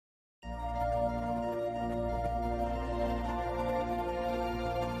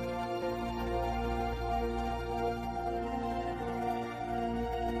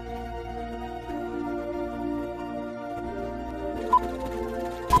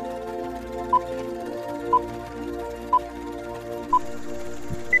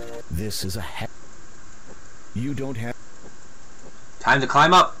This is a you don't have time to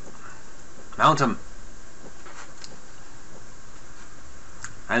climb up. Mount him.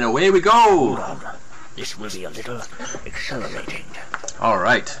 And away we go. Hold on. This will be a little accelerating.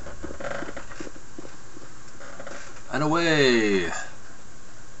 Alright. And away.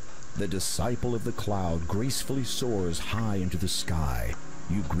 The disciple of the cloud gracefully soars high into the sky.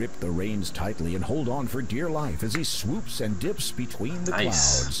 You grip the reins tightly and hold on for dear life as he swoops and dips between the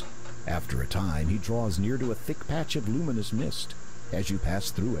clouds. After a time, he draws near to a thick patch of luminous mist. As you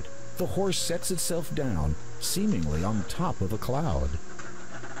pass through it, the horse sets itself down, seemingly on top of a cloud.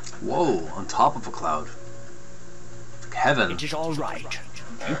 Whoa, on top of a cloud. Heaven. It is all right.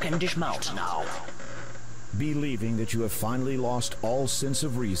 You can dismount now. Believing that you have finally lost all sense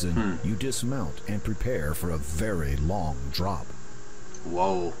of reason, you dismount and prepare for a very long drop.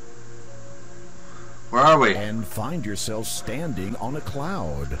 Whoa. Where are we? And find yourself standing on a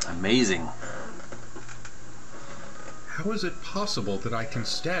cloud. Amazing. How is it possible that I can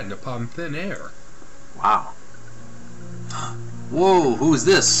stand upon thin air? Wow. Whoa, who's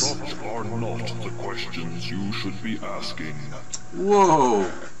this? Such are not the questions you should be asking. Whoa.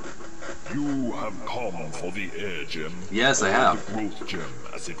 You have come for the air gem. Yes, I or have. The growth gem,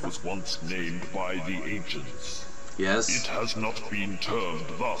 as it was once named by the ancients. Yes. It has not been termed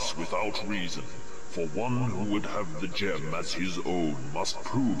thus without reason. For one who would have the gem as his own must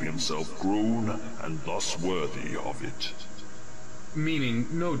prove himself grown and thus worthy of it. Meaning,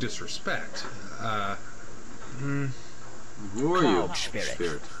 no disrespect. Who are you? Cloud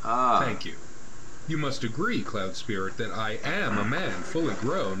Spirit. Ah. Thank you. You must agree, Cloud Spirit, that I am a man fully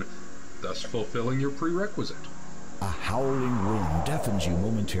grown, thus fulfilling your prerequisite. A howling wind deafens you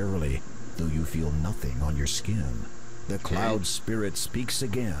momentarily, though you feel nothing on your skin. The Cloud Spirit speaks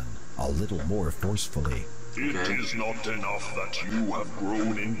again, a little more forcefully. It is not enough that you have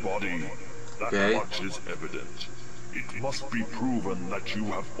grown in body. That much is evident. It must be proven that you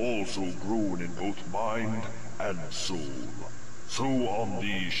have also grown in both mind and soul. So on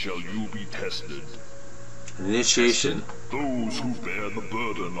these shall you be tested. Initiation. Those who bear the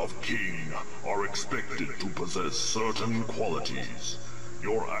burden of king are expected to possess certain qualities.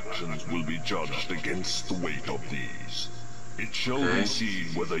 Your actions will be judged against the weight of these. It shall be seen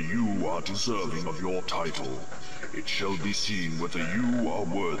whether you are deserving of your title. It shall be seen whether you are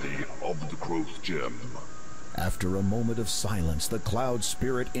worthy of the growth gem. After a moment of silence, the Cloud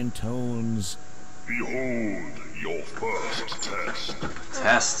Spirit intones, Behold your first test.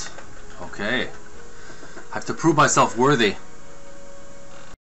 Test. Okay. I have to prove myself worthy.